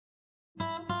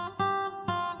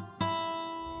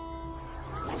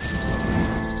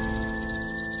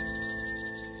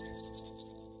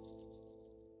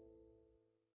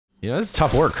You know, this is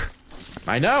tough work.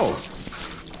 I know.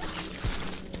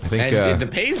 I think, and the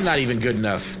pay's not even good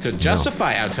enough to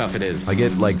justify how tough it is. I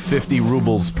get like 50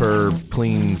 rubles per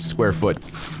clean square foot.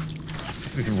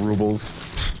 50 rubles.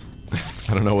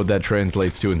 I don't know what that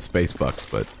translates to in space bucks,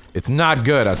 but it's not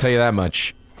good, I'll tell you that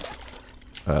much.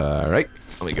 Alright,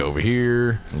 let me go over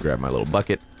here and grab my little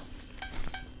bucket.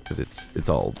 Because it's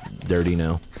all dirty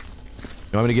now.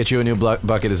 You want me to get you a new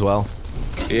bucket as well?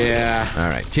 Yeah.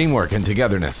 Alright, teamwork and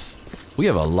togetherness. We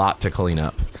have a lot to clean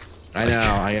up. I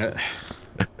know,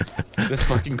 this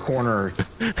fucking corner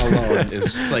alone is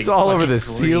just like it's all over the green.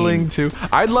 ceiling too.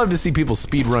 I'd love to see people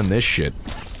speedrun this shit.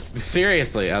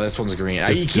 Seriously, this one's green. You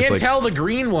Just can't like, tell the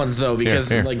green ones though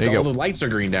because like all the lights are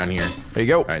green down here. There you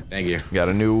go. All right, thank you. Got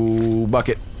a new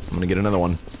bucket. I'm gonna get another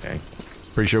one. Okay.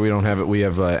 Pretty sure we don't have it. We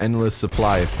have endless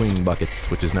supply of clean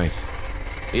buckets, which is nice.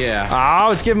 Yeah.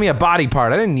 Oh, it's giving me a body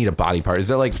part. I didn't need a body part. Is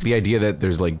that like the idea that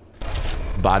there's like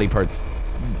body parts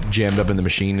jammed up in the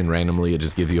machine and randomly it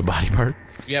just gives you a body part?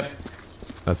 Yep.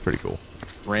 That's pretty cool.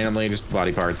 Randomly just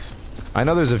body parts. I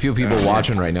know there's a few people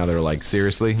watching right now that are like,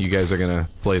 seriously, you guys are gonna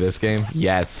play this game?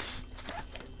 Yes,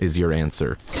 is your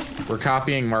answer. We're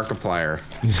copying Markiplier.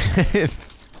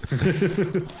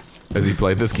 Has he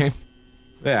played this game?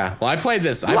 Yeah, well I played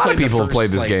this. A lot of people have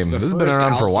played this game. This has been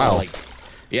around for a while.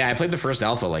 Yeah, I played the first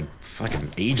alpha like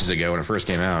fucking ages ago when it first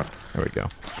came out. There we go.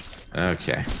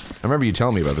 Okay. I remember you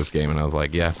telling me about this game and I was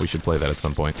like, yeah, we should play that at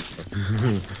some point.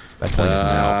 That point is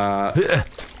now.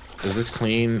 Is this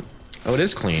clean? Oh, it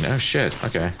is clean. Oh shit.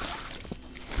 Okay.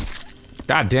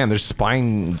 God damn, there's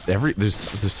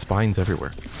there's spines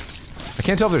everywhere. I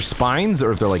can't tell if they're spines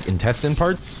or if they're like intestine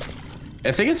parts.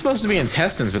 I think it's supposed to be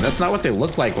intestines, but that's not what they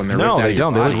look like when they're ripped out No, of they your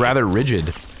don't. body. They look rather rigid.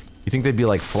 You think they'd be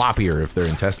like floppier if they're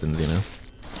intestines, you know?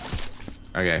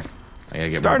 Okay. I gotta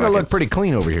get Starting more to look buckets. pretty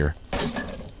clean over here.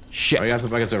 Shit. Oh, I got some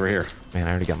buckets over here. Man, I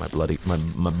already got my bloody,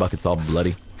 my bucket's all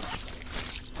bloody.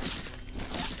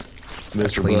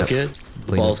 Mr. Clean up. Bucket.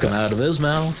 The balls come out of his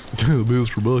mouth.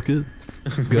 Mr. Bucket.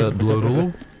 Got blood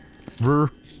all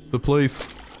over the place.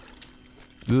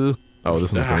 Oh,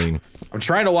 this one's green. I'm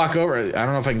trying to walk over. I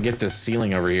don't know if I can get this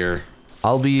ceiling over here.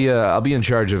 I'll be in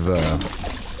charge of,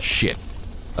 shit.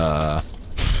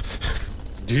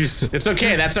 Jeez. It's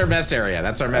okay, that's our mess area.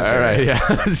 That's our mess area. Alright,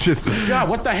 yeah. It's just. God,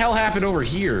 what the hell happened over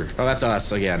here? Oh, that's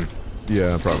us again.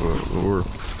 Yeah, probably.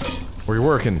 We're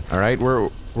working, alright? We're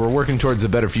working towards a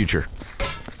better future.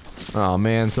 Oh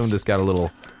man, some of this got a little...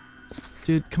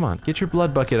 Dude, come on, get your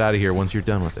blood bucket out of here once you're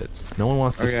done with it. No one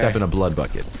wants to step in a blood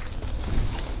bucket.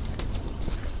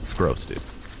 It's gross, dude.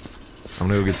 I'm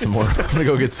gonna go get some more. I'm gonna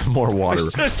go get some more water.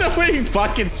 There's so many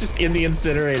buckets just in the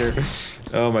incinerator.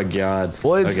 Oh my god.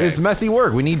 Well, it's messy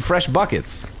work. We need fresh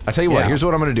buckets. I tell you what. Here's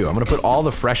what I'm gonna do. I'm gonna put all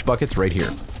the fresh buckets right here.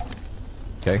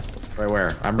 Okay. Right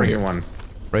where? I'm bringing one.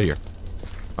 Right here.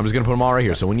 I'm just gonna put them all right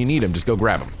here. So when you need them, just go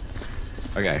grab them.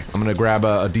 Okay. I'm gonna grab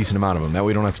a decent amount of them. That way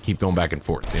we don't have to keep going back and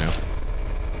forth. You know.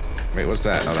 Wait, what's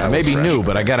that? Oh, that I may be fresh. new,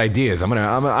 but I got ideas. I'm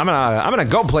gonna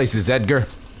go places, Edgar.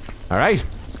 All right.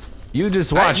 You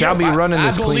just watch. I'll be running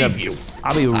this cleanup.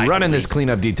 I'll be running this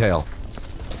cleanup detail.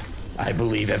 I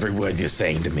believe every word you're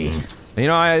saying to me. You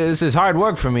know, this is hard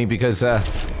work for me because I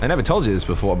never told you this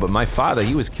before, but my father,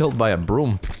 he was killed by a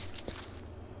broom.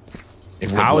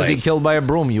 How was he killed by a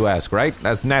broom, you ask, right?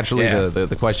 That's naturally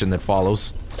the question that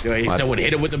follows. Someone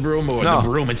hit him with the broom, or the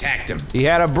broom attacked him? He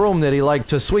had a broom that he liked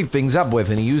to sweep things up with,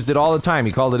 and he used it all the time.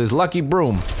 He called it his lucky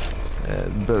broom.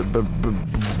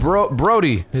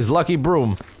 Brody, his lucky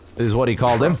broom, is what he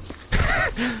called him.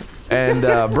 And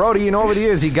Brody, you know what it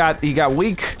is? He got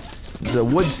weak. The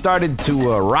wood started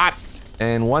to rot,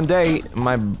 and one day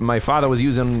my father was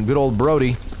using good old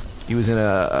Brody. He was in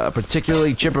a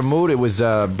particularly chipper mood. It was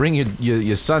bring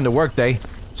your son to work day,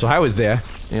 so I was there.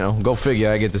 You know, go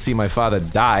figure. I get to see my father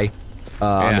die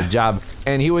on the job,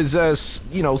 and he was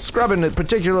you know, scrubbing it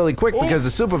particularly quick because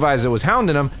the supervisor was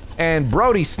hounding him, and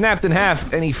Brody snapped in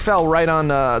half, and he fell right on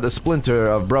the splinter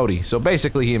of Brody. So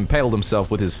basically, he impaled himself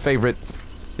with his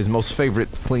most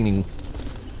favorite cleaning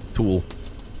tool.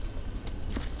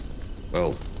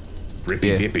 Well,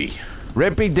 rippy dippy.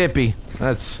 Rippy dippy.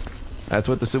 That's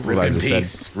what the supervisor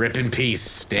said. Rip in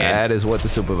peace, Dad. That is what the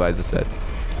supervisor said.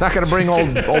 Not gonna bring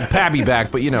old Pabby back,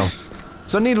 but you know.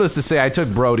 So needless to say, I took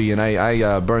Brody and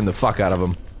I burned the fuck out of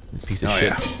him. Piece of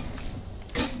shit. Yeah.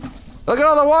 Look at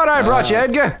all the water I brought you,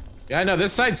 Edgar. Yeah, I know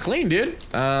this side's clean, dude.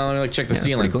 Let me like check the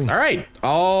ceiling. Clean. All right,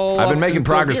 I've been making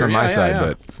progress on my side,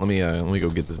 but let me go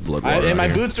get this blood water. And my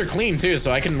boots are clean too,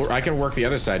 so I can work the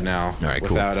other side now. All right,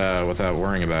 cool. Without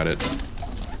worrying about it.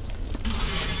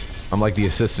 I'm like the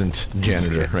assistant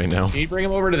janitor right now. Can you bring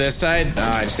him over to this side?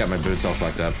 I just got my boots all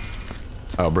fucked up.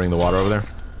 Oh, bring the water over there?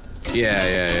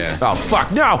 Yeah. Oh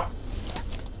fuck, no!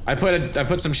 I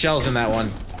put some shells in that one.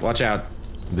 Watch out.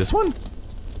 This one?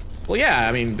 Well, yeah,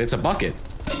 I mean, it's a bucket.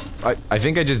 I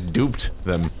think I just duped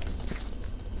them.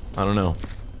 I don't know.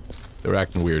 They were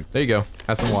acting weird. There you go.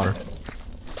 Have some water.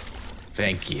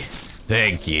 Thank you.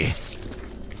 Thank you.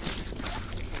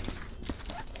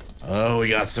 Oh, we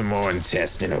got some more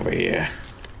intestine over here.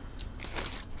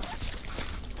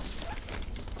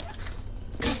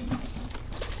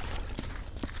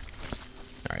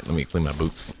 Alright, let me clean my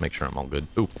boots. Make sure I'm all good.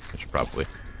 Ooh, I should probably.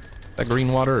 Is that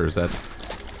green water or is that...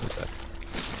 What is that?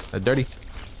 Is that dirty?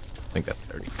 I think that's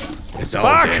dirty. It's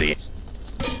all dirty.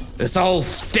 This whole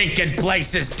stinking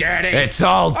place is dirty. It's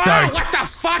all dirt. Oh, what the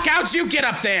fuck? How'd you get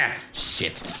up there?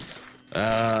 Shit.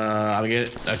 I'm gonna.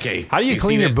 Okay. How do you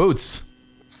clean your boots?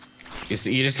 You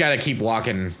see, you just gotta keep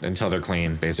walking until they're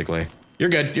clean, basically. You're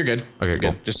good. You're good. Okay,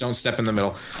 cool. Just don't step in the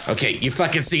middle. Okay, you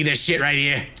fucking see this shit right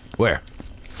here? Where?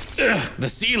 Ugh, the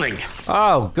ceiling.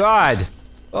 Oh god.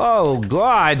 Oh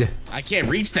god. I can't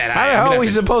reach that. How are we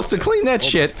supposed to clean that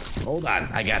shit? Hold on.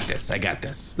 I got this. I got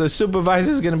this. The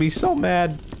supervisor's gonna be so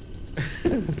mad.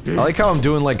 I like how I'm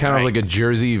doing like kind of like a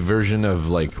Jersey version of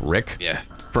like Rick. Yeah.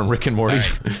 From Rick and Morty.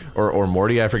 or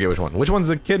Morty, I forget which one. Which one's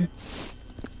the kid?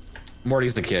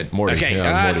 Morty's the kid. Morty. Okay,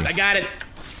 Yeah, Morty. I got it.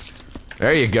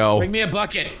 There you go. Bring me a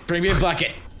bucket. Bring me a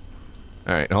bucket.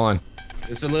 Alright, hold on.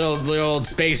 It's a little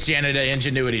space janitor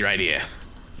ingenuity right here.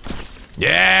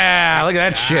 Yeah, look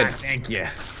at that shit. Thank you.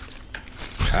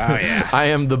 Oh yeah. I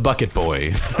am the bucket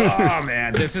boy. Oh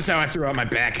man, this is how I threw out my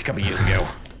back a couple years ago.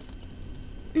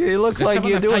 You look like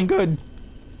you're doing good.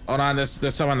 Hold on,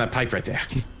 there's some on that pipe right there.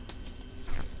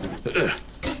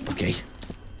 Okay.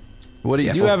 What do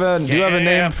you, do you have a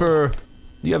name for?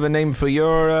 Do you have a name for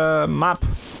your mop?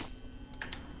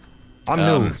 I'm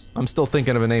new. I'm still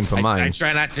thinking of a name for mine. I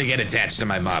try not to get attached to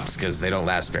my mops because they don't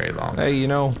last very long. Hey, you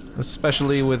know,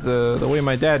 especially with the way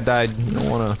my dad died, you don't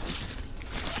wanna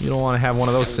have one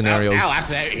of those scenarios. Now,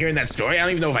 after hearing that story, I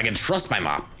don't even know if I can trust my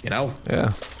mop. You know?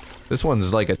 Yeah. This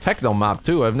one's like a techno mop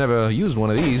too. I've never used one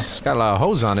of these. It's got a lot of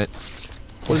hose on it.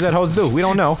 What does that hose do? We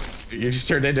don't know. You just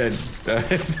turned into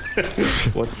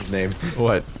what's his name?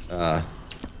 What?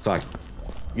 Fuck.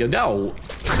 You know.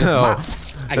 No.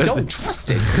 I don't trust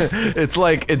it. It's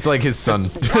like his son.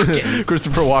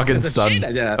 Christopher Walken's son.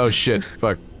 Oh shit.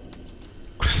 Fuck.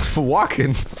 Christopher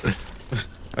Walken.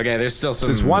 Okay, there's still some.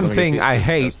 There's one thing I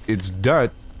hate. It's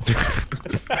dirt.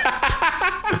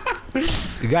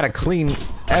 You gotta clean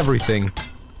everything.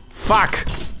 Fuck.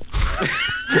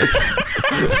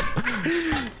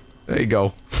 There you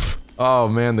go. Oh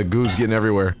man, the goo's getting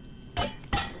everywhere.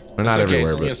 Or not everywhere,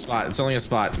 it's only but a spot. It's only a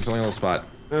spot. It's only a little spot.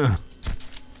 Oops.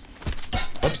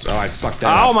 Oh, I fucked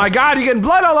that up. Oh my god, you're getting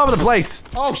blood all over the place!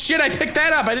 Oh shit, I picked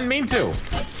that up. I didn't mean to.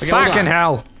 Okay, Fucking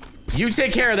hell. You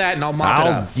take care of that and I'll mop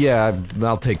it up. Yeah,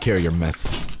 I'll take care of your mess.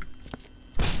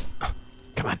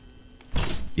 Come on.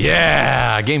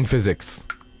 Yeah, game physics.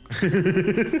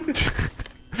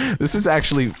 This is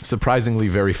actually surprisingly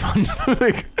very fun.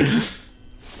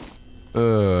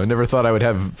 I never thought I would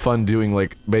have fun doing,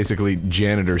 like, basically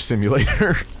janitor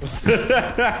simulator.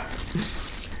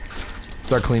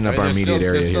 Start cleaning up our immediate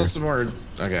area here. There's still some more.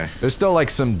 Okay. There's still, like,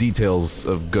 some details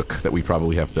of gook that we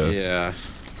probably have to... Yeah.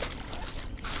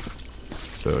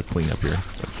 To clean up here.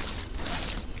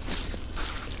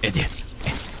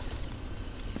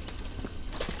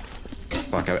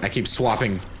 Fuck, I keep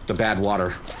swapping the bad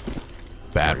water.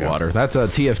 Bad water. That's a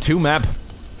TF2 map.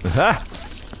 Ha!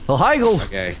 Heigl!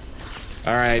 Okay.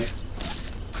 Alright.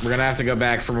 We're gonna have to go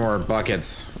back for more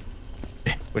buckets.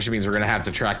 Which means we're gonna have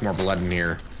to track more blood in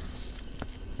here.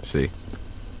 Let's see.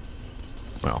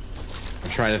 Well. I'm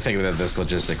trying to think of this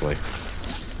logistically.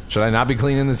 Should I not be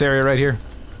cleaning this area right here?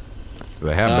 Because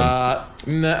I have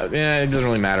been. No, yeah, it doesn't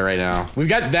really matter right now. We've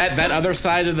got that other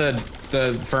side of the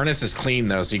furnace is clean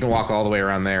though, so you can walk all the way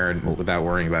around there and, without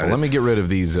worrying about it. Let me get rid of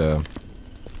these, Yeah,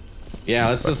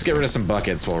 let's get rid of some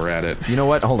buckets while we're at it. You know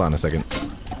what? Hold on a second.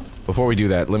 Before we do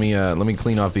that, let me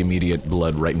clean off the immediate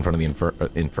blood right in front of the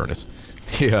furnace.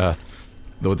 The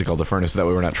what's it called? The furnace. That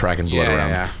way we're not tracking blood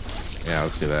around. Yeah,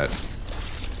 let's do that.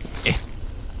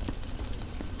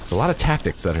 There's a lot of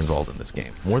tactics that are involved in this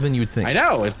game, more than you'd think. I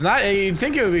know. It's not. You'd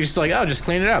think it would be just like, oh, just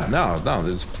clean it up. No,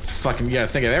 it's fucking. You gotta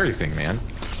think of everything, man.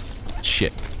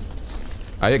 Shit.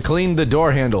 I cleaned the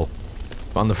door handle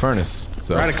on the furnace.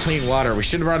 So. We're out of clean water. We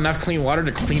should have brought enough clean water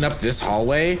to clean up this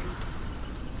hallway.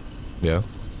 Yeah.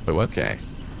 Wait, what? Okay.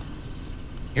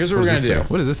 Here's what we're gonna do.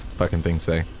 What does this fucking thing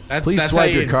say? That's Please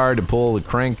swipe your card to pull the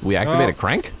crank. We activate a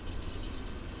crank?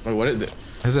 Wait, what is it?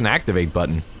 There's an activate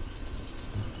button.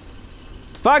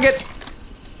 Fuck it!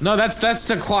 No, that's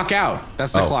the clock out.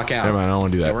 That's the clock out. Never mind, I don't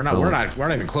want to do that. Yeah, we're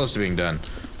not even close to being done.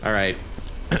 All right.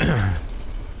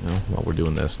 Well, while we're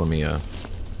doing this, let me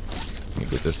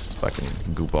get this fucking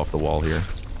goop off the wall here.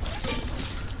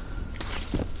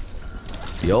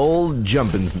 The old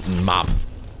jumping mop.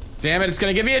 Damn it! It's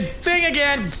gonna give me a thing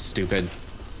again. Stupid.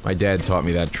 My dad taught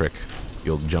me that trick. The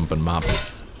old jumping mop.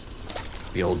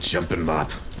 The old jumping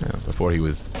mop. Yeah, before he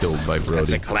was killed by Brody.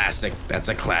 That's a classic. That's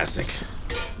a classic.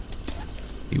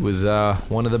 He was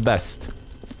one of the best.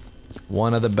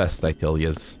 One of the best, I tell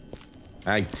yous.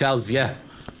 I tells ya.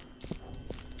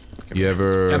 Come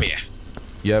here.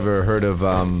 You ever heard of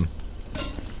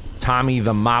Tommy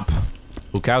the Mop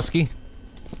Bukowski?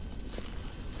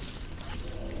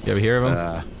 You ever hear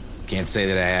of him? Can't say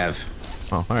that I have.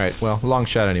 Oh, alright. Well, long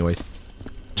shot anyways.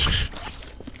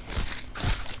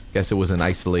 Guess it was an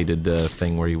isolated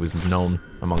thing where he was known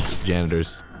amongst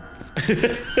janitors.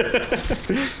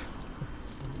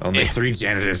 Only 3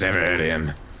 janitors ever heard of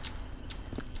him.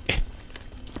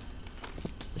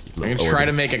 I'm gonna try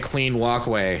to make a clean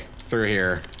walkway through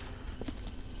here.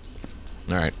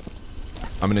 Alright.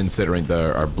 I'm gonna incinerate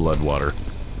our blood water.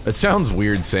 It sounds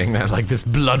weird saying that, like this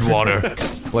blood water.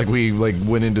 Like we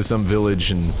went into some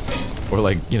village and, or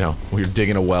like, you know, we were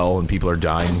digging a well and people are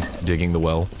dying digging the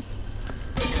well.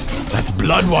 That's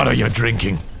blood water you're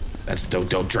drinking. That's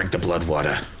don't drink the blood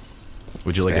water.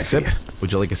 Would you like a sip?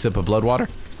 Would you like a sip of blood water?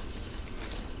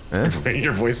 Huh?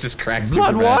 Your voice just cracked.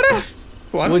 Blood water?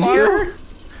 Blood Would water? you?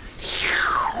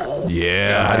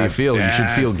 Yeah, how do you feel? You should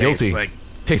feel guilty.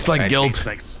 Tastes like guilt.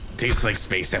 Tastes like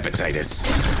space hepatitis.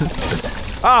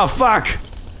 Oh, fuck!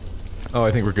 Oh,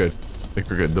 I think we're good. I think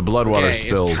we're good. The blood water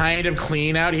spilled. It's kind of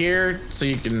clean out here, so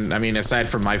you can, I mean, aside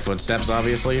from my footsteps,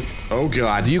 obviously. Oh,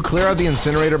 God. Do you clear out the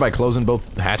incinerator by closing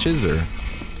both hatches, or?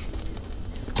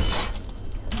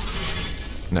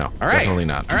 No, definitely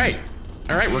not. Alright,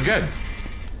 we're good.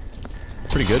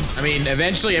 Pretty good. I mean,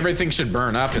 eventually everything should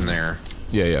burn up in there.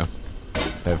 Yeah.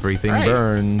 Everything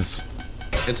burns.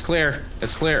 It's clear.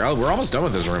 It's clear. Oh, we're almost done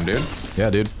with this room, dude. Yeah,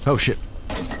 dude. Oh, shit.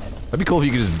 That'd be cool if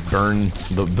you could just burn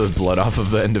the blood off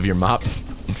of the end of your mop.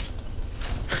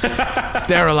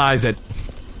 Sterilize it.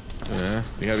 Yeah,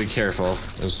 you gotta be careful.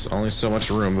 There's only so much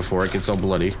room before it gets all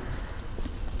bloody.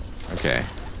 Okay.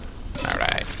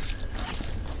 Alright.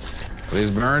 Are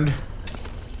these burned?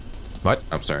 What?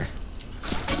 Oh, sorry.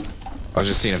 I was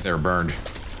just seeing if they were burned.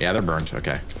 Yeah, they're burned.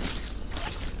 Okay.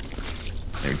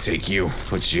 Let me take you,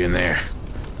 put you in there.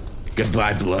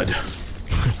 Goodbye, blood.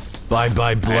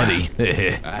 Bye-bye, bloody.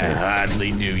 I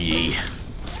hardly knew ye.